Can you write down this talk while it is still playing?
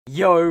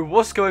Yo,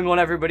 what's going on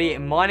everybody?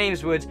 My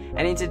name's Woods,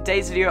 and in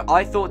today's video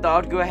I thought that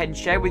I'd go ahead and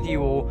share with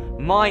you all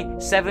my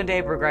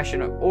 7-day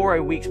progression or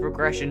a week's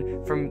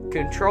progression from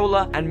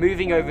controller and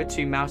moving over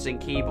to mouse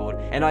and keyboard.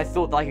 And I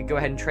thought that I could go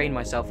ahead and train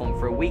myself on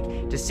for a week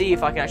to see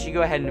if I can actually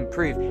go ahead and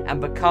improve and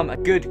become a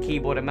good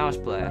keyboard and mouse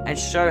player and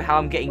show how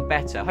I'm getting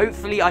better.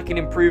 Hopefully I can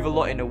improve a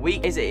lot in a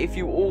week. If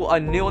you all are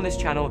new on this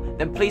channel,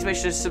 then please make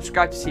sure to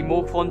subscribe to see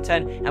more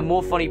content and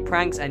more funny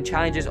pranks and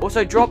challenges.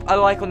 Also drop a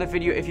like on the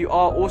video if you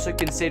are also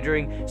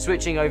considering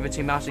switching over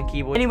to mouse and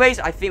keyboard. Anyways,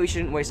 I think we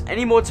shouldn't waste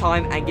any more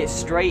time and get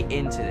straight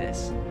into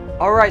this.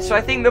 Alright, so I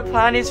think the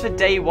plan is for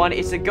day 1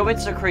 is to go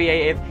into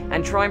creative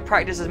and try and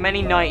practice as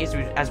many 90s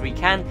as we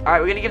can.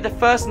 Alright, we're going to give the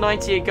first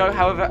 90 a go.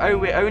 However,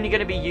 we're only going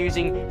to be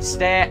using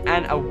stair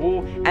and a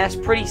wall. And that's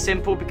pretty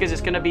simple because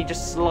it's going to be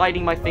just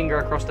sliding my finger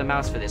across the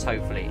mouse for this,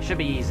 hopefully. It should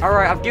be easy.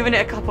 Alright, I've given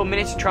it a couple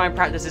minutes to try and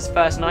practice this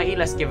first 90.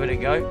 Let's give it a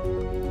go.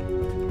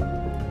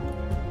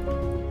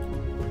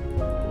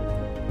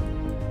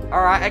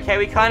 Alright, okay,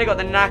 we kind of got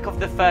the knack of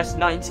the first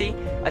 90.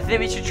 I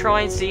think we should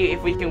try and see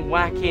if we can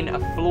whack in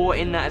a floor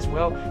in that as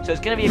well. So it's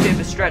going to be a bit of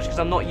a stretch because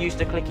I'm not used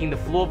to clicking the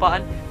floor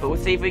button. But we'll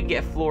see if we can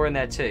get a floor in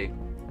there too.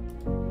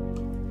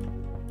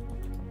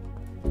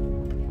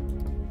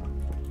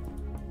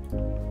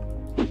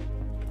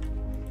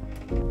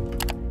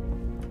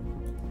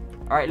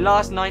 Alright,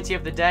 last 90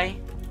 of the day.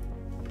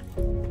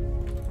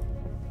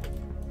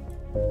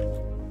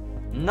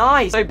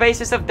 Nice! So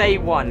basis of day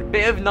 1,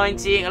 bit of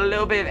 90, a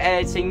little bit of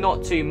editing,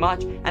 not too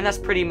much, and that's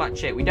pretty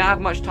much it. We don't have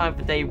much time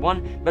for day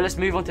 1, but let's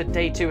move on to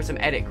day 2 with some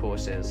edit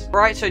courses.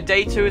 Right, so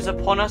day 2 is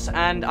upon us,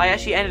 and I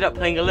actually ended up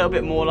playing a little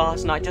bit more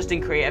last night, just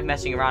in creative,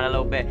 messing around a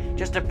little bit,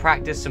 just to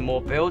practice some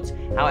more builds.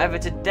 However,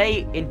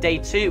 today, in day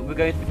 2, we're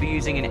going to be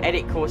using an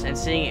edit course and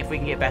seeing if we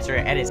can get better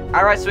at edits.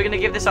 Alright, so we're going to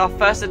give this our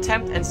first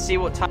attempt and see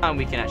what time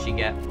we can actually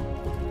get.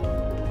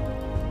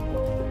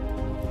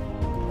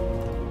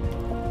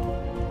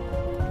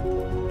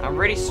 I'm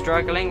really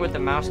struggling with the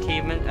mouse key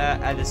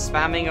the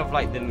spamming of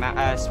like the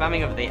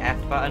spamming of the F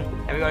button.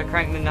 And we got to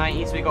crank the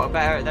 90s. We got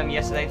better at them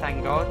yesterday,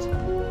 thank God. I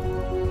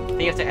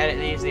think you have to edit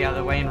these the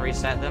other way and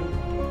reset them.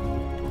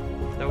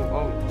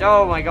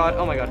 Oh my God!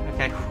 Oh my God!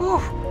 Okay, whew.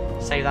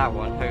 Save that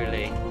one.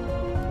 Holy.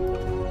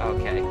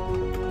 Okay.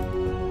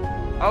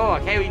 Oh,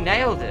 okay, we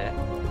nailed it.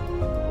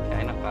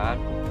 Okay, not bad.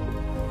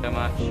 So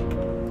much.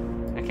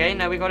 Okay,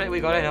 no, we got it.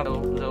 We got it. A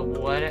little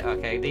word.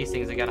 Okay, these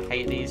things are gonna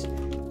hate these.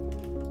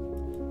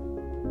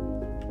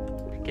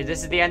 Okay,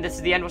 this is the end. This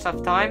is the end. What's our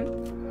time?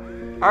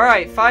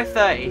 Alright,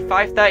 5:30.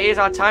 5:30 is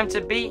our time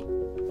to beat.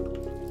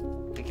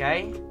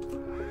 Okay.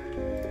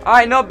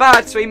 Alright, not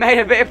bad. So we made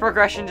a bit of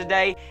progression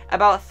today.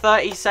 About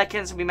 30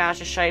 seconds we managed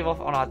to shave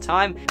off on our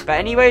time. But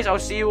anyways, I'll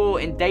see you all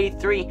in day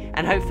 3.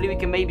 And hopefully we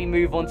can maybe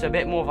move on to a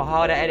bit more of a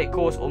harder edit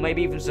course. Or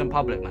maybe even some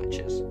public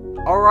matches.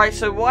 Alright,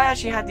 so what I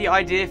actually had the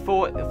idea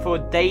for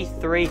day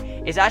 3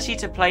 is actually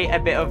to play a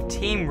bit of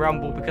Team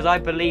Rumble, because I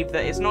believe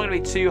that it's not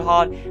going to be too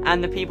hard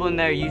and the people in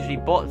there are usually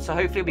bots, so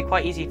hopefully it'll be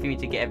quite easy for me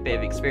to get a bit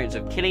of experience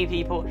of killing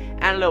people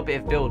and a little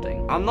bit of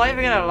building. I'm not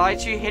even going to lie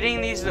to you,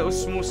 hitting these little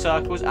small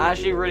circles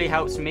actually really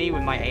helps me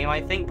with my aim,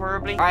 I think,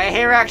 probably. Alright, I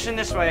hear action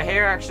this way, I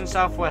hear action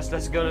southwest,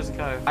 let's go, let's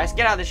go. Alright, let's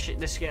get out of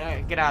this get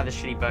out of the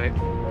shitty boat.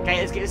 Okay,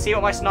 let's see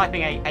what my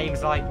sniping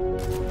aim's like.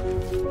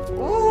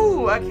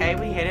 Ooh, okay,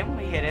 we hit him.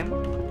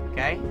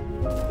 Okay.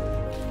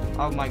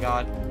 Oh my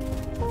God.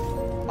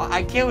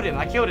 I killed him.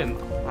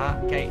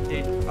 Okay,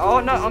 dude. Oh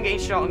no, I'm getting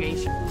shot.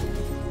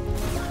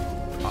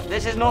 Oh,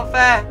 this is not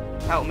fair.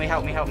 Help me.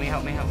 Okay,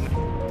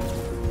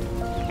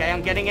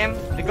 I'm getting him.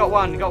 I got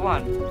one.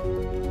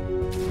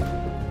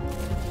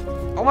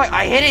 Oh my,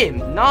 I hit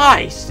him.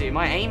 Nice, dude.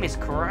 My aim is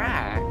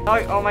cracked.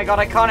 No, oh my God,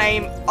 I can't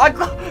aim.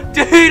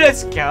 Dude,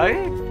 let's go.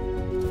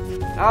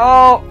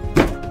 Oh,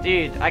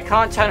 dude, I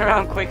can't turn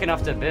around quick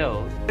enough to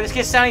build. This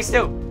kid's standing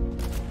still.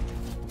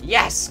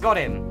 Yes, got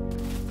him.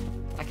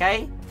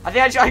 Okay. I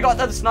think actually I got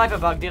the sniper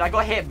bug, dude. I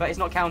got hit, but it's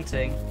not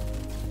counting.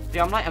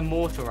 Dude, I'm like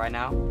immortal right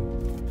now.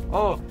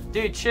 Oh,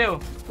 dude,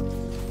 chill.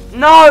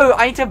 No,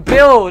 I need to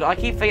build. I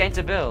keep forgetting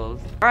to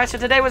build. Alright, so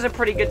today was a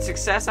pretty good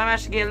success. I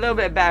managed to get a little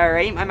bit better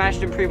aim. I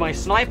managed to improve my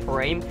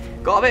sniper aim.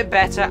 Got a bit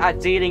better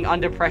at dealing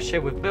under pressure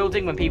with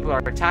building when people are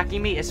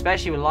attacking me,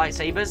 especially with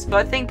lightsabers. So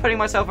I think putting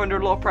myself under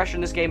a lot of pressure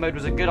in this game mode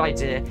was a good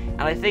idea.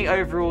 And I think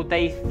overall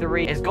day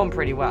 3 has gone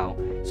pretty well.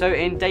 So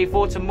in day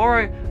 4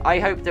 tomorrow, I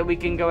hope that we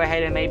can go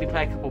ahead and maybe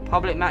play a couple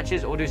public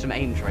matches or do some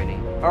aim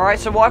training. Alright,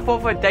 so what I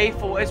thought for day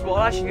 4 is what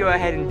I'll actually go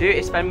ahead and do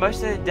is spend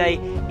most of the day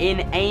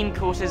in aim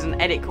courses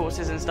and edit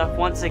courses and stuff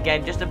once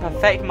again, just to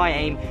perfect my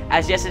aim,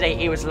 as yesterday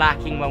it was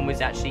lacking when we was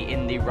actually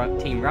in the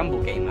Team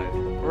Rumble game mode.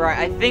 Right,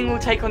 I think we'll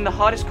take on the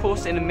hardest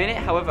course in a minute.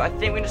 However, I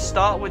think we're going to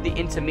start with the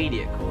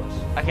intermediate course.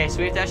 Okay, so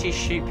we have to actually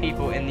shoot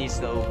people in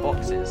these little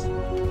boxes.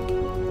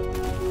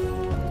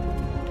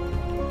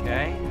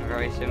 Okay,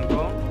 very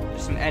simple.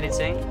 Just some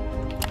editing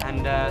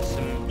and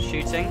some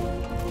shooting.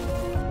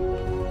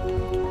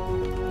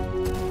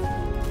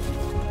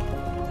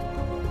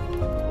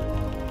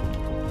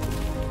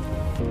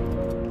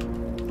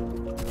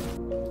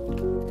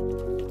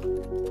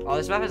 Oh,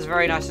 this map is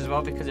very nice as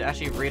well because it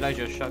actually reloads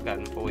your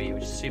shotgun for you,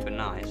 which is super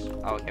nice.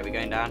 Oh, okay, we're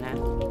going down here.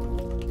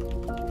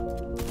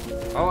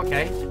 Oh,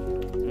 okay.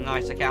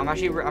 Nice. Okay, I'm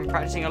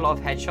practicing a lot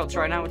of headshots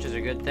right now, which is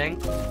a good thing.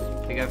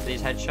 We go for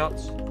these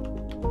headshots.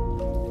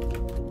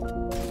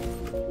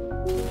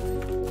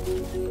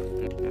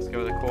 Let's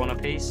go with a corner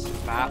piece.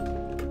 Bap.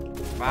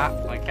 Bap.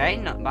 Okay,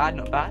 not bad,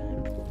 not bad.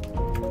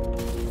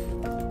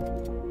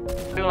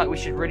 I feel like we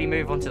should really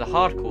move on to the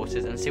hard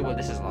courses and see what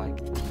this is like.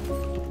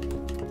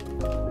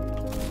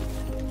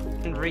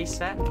 And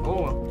reset.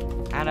 Oh,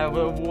 and a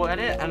wall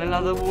edit, and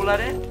another wall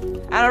edit,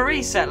 and a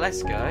reset.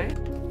 Let's go.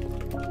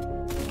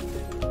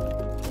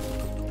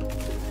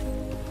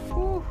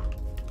 Woo.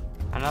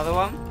 Another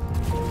one.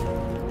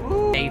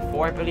 Woo.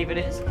 A4, I believe it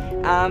is.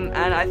 And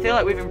I feel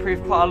like we've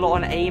improved quite a lot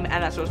on aim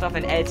and that sort of stuff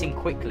and editing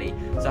quickly.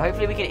 So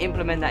hopefully we can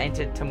implement that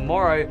into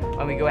tomorrow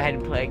when we go ahead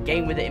and play a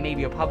game with it and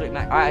maybe a public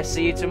match. Alright, I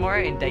see you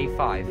tomorrow in day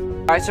 5.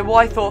 Alright, so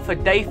what I thought for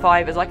day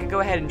 5 is I could go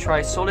ahead and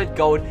try solid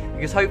gold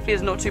because hopefully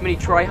there's not too many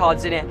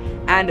tryhards in it,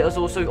 and it was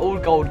also all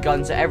gold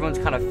guns, so everyone's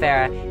kind of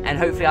fair, and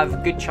hopefully I have a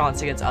good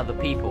chance against other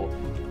people.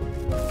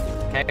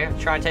 Okay,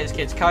 try and take this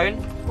kid's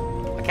cone.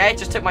 Okay,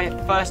 just took my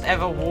first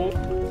ever wall.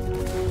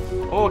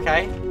 Oh,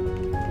 okay.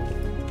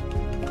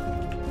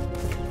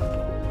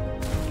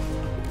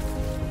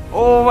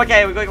 Oh,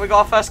 okay, we got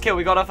our first kill.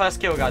 We got our first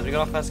kill, guys. We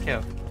got our first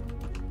kill.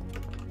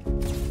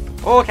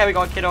 Oh, okay, we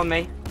got a kid on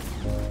me.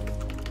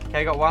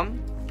 Okay, got one.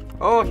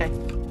 Oh, okay.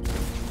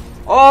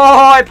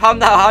 Oh, I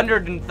pumped that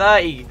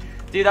 130.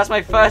 Dude, that's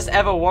my first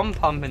ever one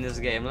pump in this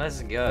game.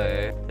 Let's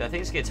go. I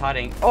think this kid's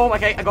hiding. Oh,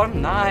 okay, I got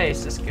him.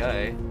 Nice. Let's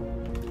go.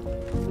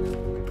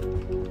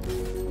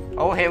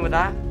 Oh, hit him with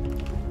that.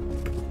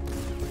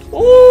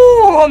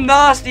 Oh, I'm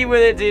nasty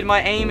with it, dude.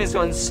 My aim has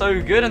gotten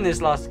so good in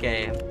this last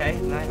game. Okay,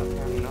 no,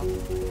 apparently not.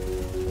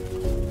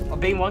 I'm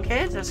being one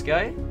kid. Let's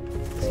go.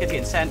 This kid's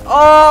getting sent.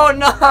 Oh,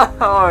 no.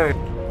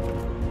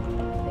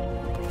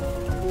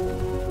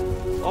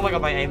 Oh my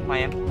god, my aim.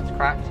 It's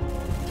cracked.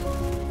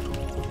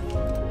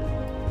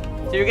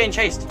 So you're getting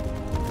chased.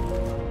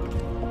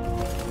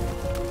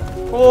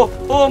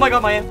 Oh my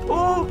god, my aim.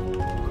 Oh,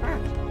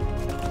 crap.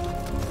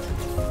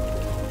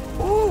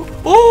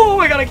 Oh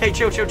my god, okay,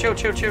 chill.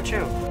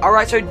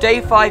 Alright, so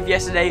day 5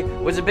 yesterday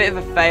was a bit of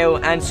a fail,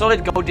 and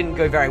solid gold didn't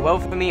go very well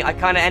for me. I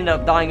kind of ended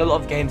up dying a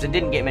lot of games and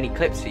didn't get many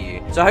clips for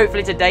you. So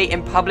hopefully today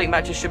in public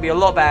matches should be a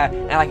lot better,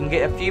 and I can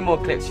get a few more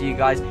clips for you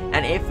guys.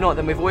 And if not,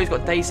 then we've always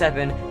got day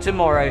 7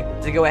 tomorrow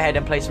to go ahead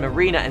and play some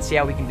arena and see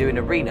how we can do in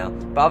arena.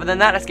 But other than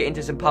that, let's get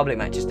into some public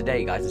matches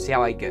today, guys, and see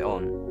how I get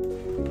on.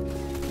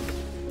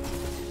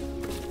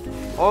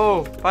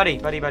 Oh, buddy.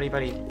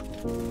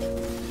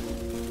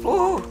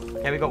 Oh,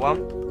 okay, we got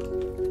one.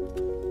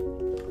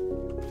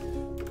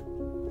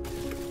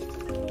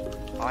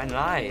 Oh,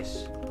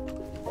 nice.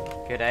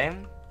 Good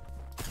aim.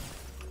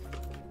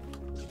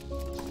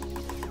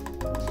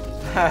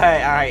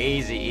 Alright,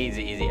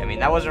 easy. I mean,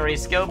 that wasn't really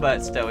skill,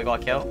 but still, we got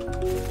a kill.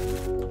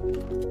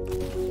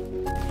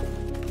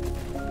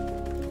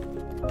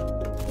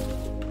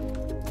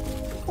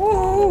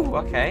 Ooh,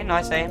 okay,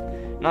 nice aim.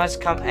 Nice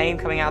aim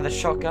coming out of the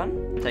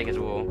shotgun. Take his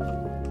wall.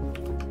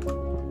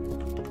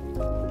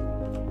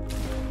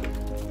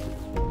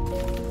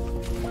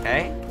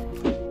 Okay.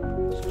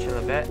 Just chill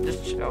a bit.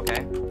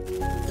 Okay.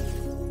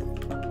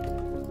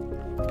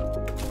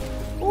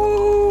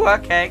 Ooh,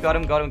 okay, got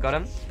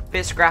him.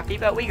 Bit scrappy,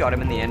 but we got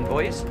him in the end,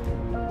 boys.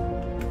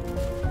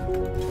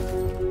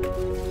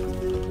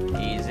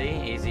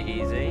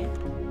 Easy.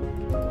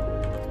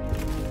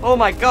 Oh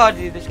my god,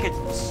 dude, this kid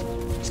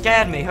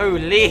scared me.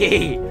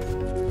 Holy.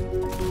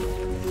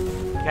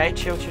 Okay,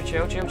 chill.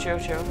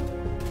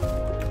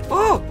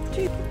 Oh,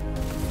 dude.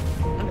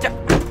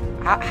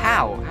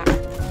 How?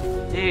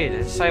 Dude,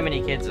 there's so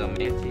many kids on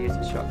me. I have to use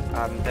the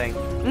shotgun thing.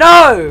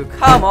 No!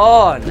 Come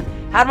on!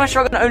 How did my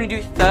shotgun only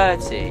do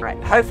 30?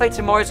 Right, hopefully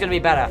tomorrow's gonna be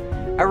better.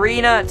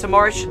 Arena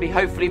tomorrow should be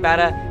hopefully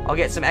better. I'll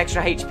get some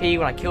extra HP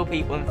when I kill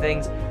people and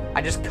things.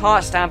 I just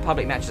can't stand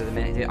public matches at the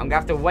minute, dude. I'm gonna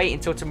have to wait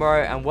until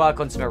tomorrow and work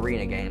on some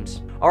arena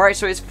games. Alright,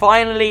 so it's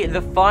finally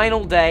the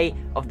final day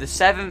of the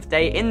 7th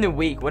day in the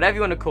week, whatever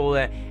you want to call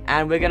it,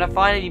 and we're going to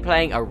finally be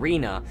playing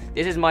arena.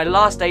 This is my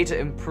last day to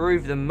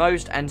improve the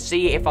most and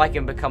see if I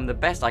can become the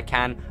best I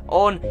can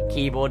on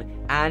keyboard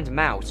and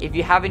mouse. If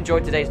you have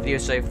enjoyed today's video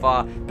so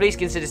far, please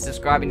consider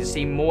subscribing to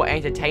see more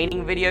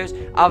entertaining videos.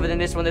 Other than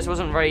this one, this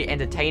wasn't very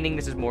entertaining,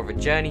 this is more of a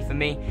journey for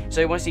me. So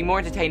if you want to see more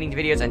entertaining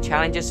videos and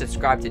challenges,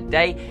 subscribe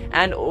today,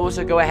 and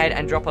also go ahead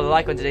and drop a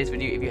like on today's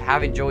video if you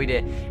have enjoyed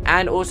it.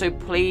 And also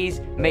please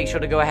make sure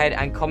to go ahead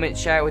and comment,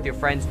 share it with your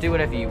friends, do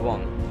whatever you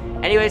want.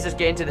 Anyways, let's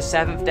get into the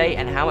 7th day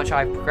and how much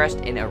I've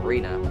progressed in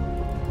arena.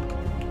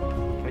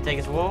 Can we take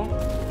his wall?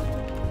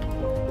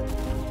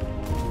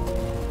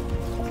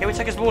 Okay, we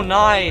took his wall.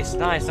 Nice.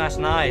 Okay,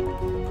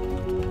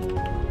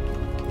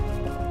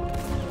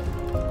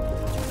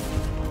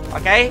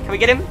 can we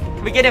get him?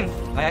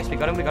 Oh, yes, we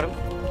got him.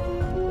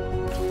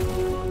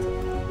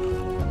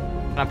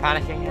 I'm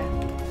panicking here.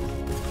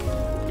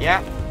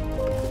 Yeah.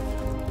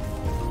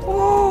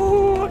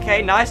 Ooh,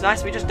 okay, nice.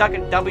 We just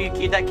W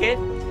keyed that kid.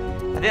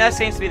 I think that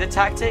seems to be the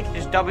tactic.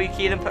 Just W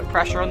key them, put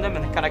pressure on them,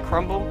 and they kind of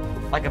crumble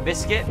like a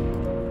biscuit.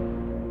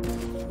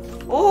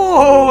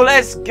 Oh,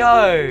 let's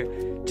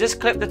go! Just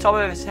clip the top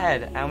of his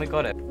head, and we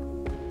got it.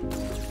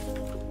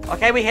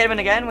 Okay, we hit him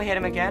again. We hit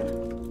him again.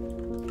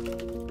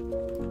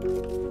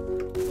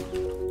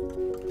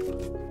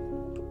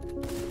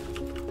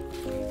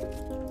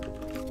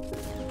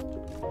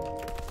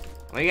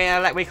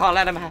 We can't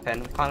let him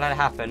happen. We can't let it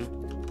happen.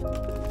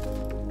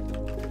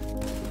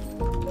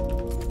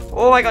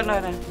 Oh my god,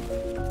 no.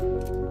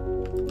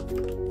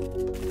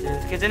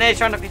 He's in here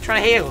trying to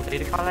heal,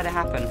 dude. I can't let it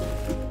happen.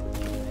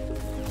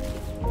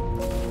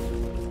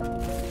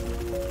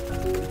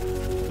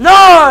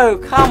 No!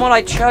 Come on,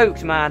 I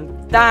choked,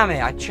 man. Damn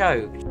it, I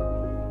choked.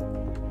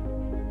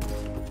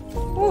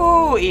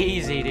 Ooh,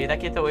 easy, dude. That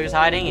kid thought he was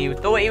hiding. He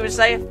thought he was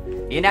safe.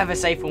 You're never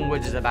safe when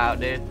Woods is about,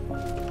 dude.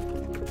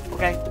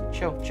 Okay,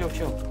 chill.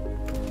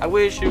 I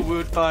wish you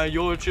would find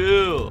your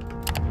chill.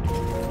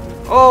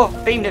 Oh,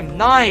 beamed him.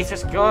 Nice.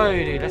 Let's go,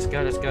 dude. Let's go.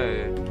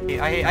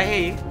 I hear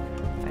you.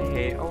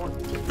 Oh,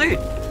 dude.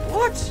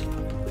 What?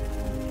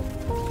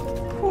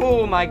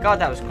 Oh my god,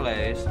 that was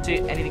close. To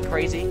anything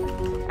crazy?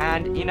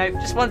 And, you know,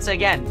 just once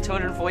again,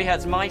 240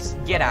 hertz mice,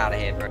 get out of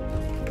here, bro.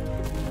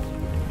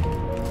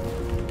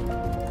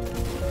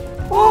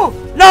 Oh,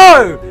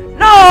 no!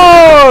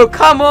 No!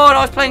 Come on,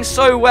 I was playing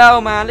so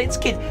well, man. This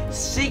kid,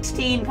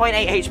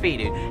 16.8 HP,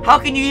 dude. How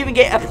can you even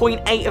get a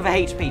 0.8 of a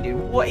HP, dude?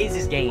 What is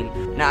this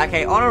game? Now,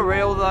 okay, on a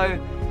real, though,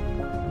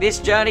 this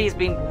journey has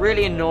been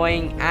really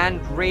annoying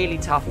and really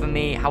tough for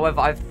me.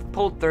 However, I've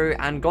pulled through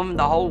and gone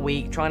the whole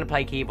week trying to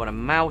play keyboard and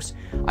mouse.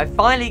 I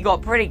finally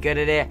got pretty good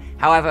at it.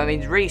 However, I've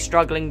been really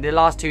struggling the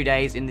last 2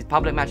 days in the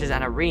public matches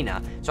and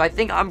arena. So I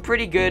think I'm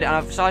pretty good, and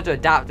I've decided to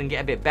adapt and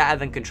get a bit better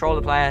than controller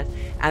players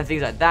and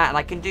things like that. And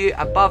I can do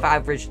above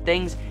average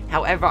things.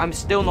 However, I'm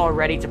still not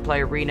ready to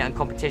play arena and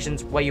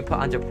competitions where you put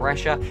under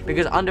pressure,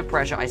 because under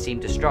pressure I seem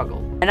to struggle.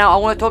 And now I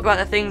want to talk about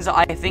the things that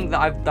I think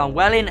that I've done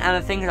well in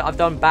and the things that I've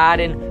done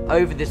bad in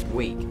over this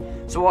week.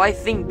 So I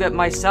think that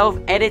myself,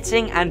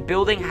 editing and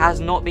building has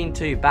not been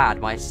too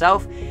bad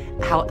myself.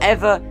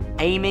 However,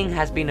 aiming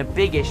has been a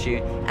big issue,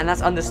 and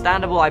that's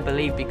understandable, I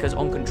believe, because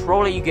on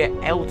controller you get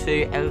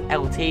L2,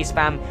 LT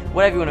spam,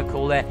 whatever you want to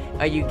call it,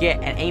 or you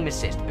get an aim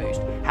assist boost.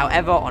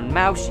 However, on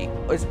mouse,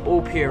 it's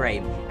all pure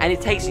aim, and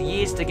it takes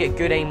years to get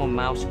good aim on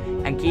mouse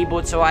and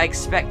keyboard, so I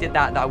expected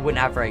that I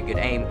wouldn't have very good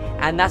aim,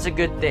 and that's a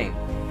good thing.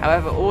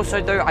 However,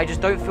 also though, I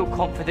just don't feel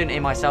confident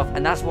in myself,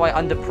 and that's why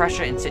under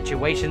pressure in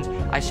situations,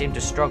 I seem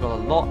to struggle a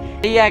lot.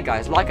 But yeah,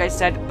 guys, like I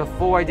said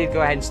before I did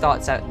go ahead and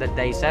start the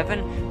day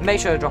 7, make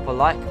sure to drop a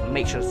like,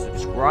 make sure to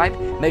subscribe,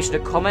 make sure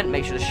to comment,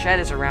 make sure to share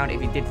this around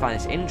if you did find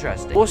this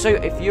interesting. Also,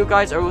 if you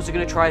guys are also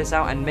going to try this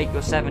out and make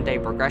your 7-day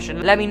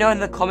progression, let me know in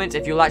the comments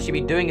if you'll actually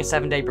be doing a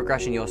 7-day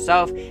progression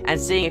yourself, and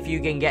seeing if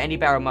you can get any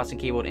better on mouse and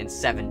keyboard in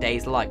 7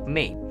 days like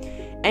me.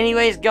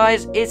 Anyways,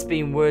 guys, it's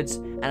been Woods,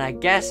 and I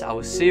guess I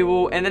will see you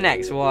all in the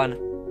next one.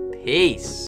 Peace.